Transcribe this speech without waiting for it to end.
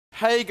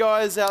Hey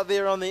guys out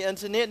there on the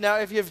internet. Now,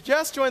 if you've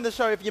just joined the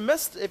show, if you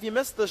missed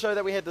the show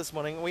that we had this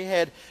morning, we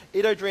had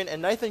Ido Drent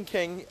and Nathan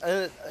King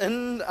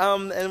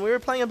and we were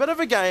playing a bit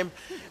of a game,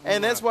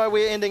 and that's why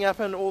we're ending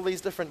up in all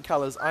these different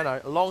colours. I know,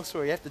 long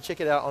story. You have to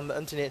check it out on the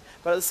internet.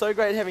 But it's so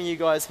great having you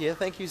guys here.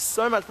 Thank you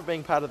so much for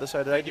being part of the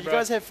show today. Did you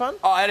guys have fun?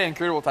 Oh, I had an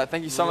incredible time.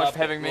 Thank you so much for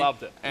having me.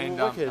 Loved it. And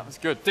it was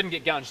good. Didn't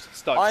get gunged,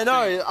 stoked. I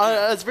know.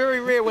 It's very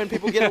rare when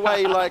people get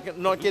away like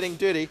not getting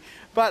dirty.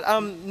 But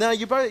now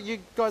you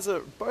guys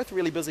are both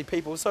really busy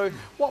people. So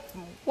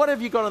what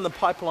have you got in the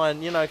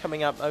pipeline? You know,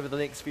 coming up over the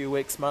next few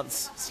weeks,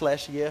 months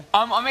 / year.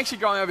 I'm actually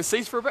going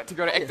overseas for a bit to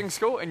go to acting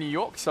school in New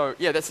York. So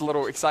yeah, that's a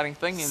little exciting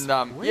thing.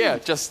 And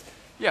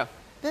yeah.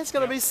 That's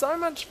going to be so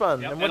much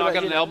fun. Yep. And I've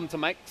got an album to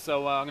make,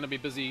 so I'm going to be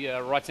busy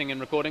writing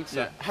and recording. So.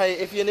 Yeah. Hey,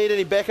 if you need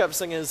any backup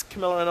singers,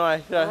 Camilla and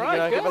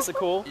I, give us a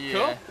call. Yeah.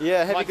 Cool.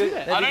 Yeah, have a good.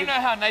 I don't know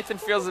how Nathan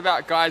feels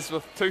about guys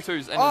with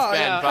tutus in his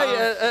band,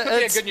 but could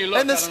be a good new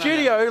look. In the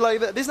studio, like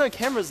there's no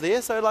cameras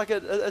there, so like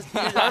you're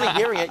only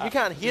hearing it. You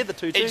can't hear the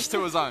tutu. each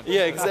to his own.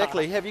 Yeah,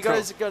 exactly. Have you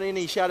guys got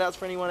any shout outs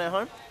for anyone at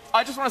home?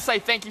 I just want to say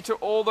thank you to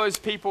all those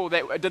people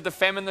that did the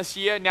famine this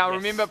year. Now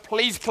remember,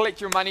 please collect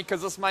your money,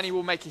 because this money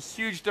will make a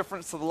huge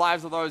difference to the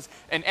lives of those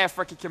in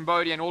Africa,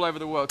 Cambodia and all over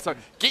the world. So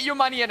get your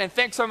money in, and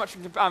thanks so much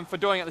for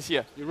doing it this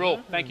year. You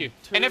rule. Thank you.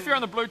 And if you're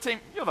on the blue team,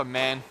 you're the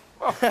man.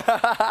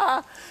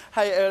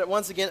 Hey,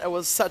 once again, it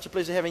was such a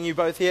pleasure having you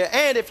both here.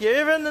 And if you're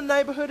ever in the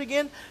neighbourhood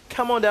again,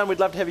 come on down. We'd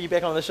love to have you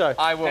back on the show.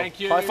 I will. Thank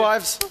you. High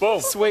fives. Boom.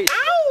 Sweet.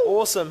 Ow.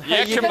 Awesome.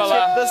 Yeah, hey, you can Camilla.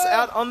 check this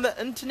out on the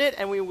internet,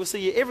 and we will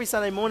see you every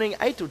Sunday morning,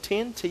 8 till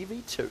 10,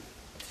 TV2.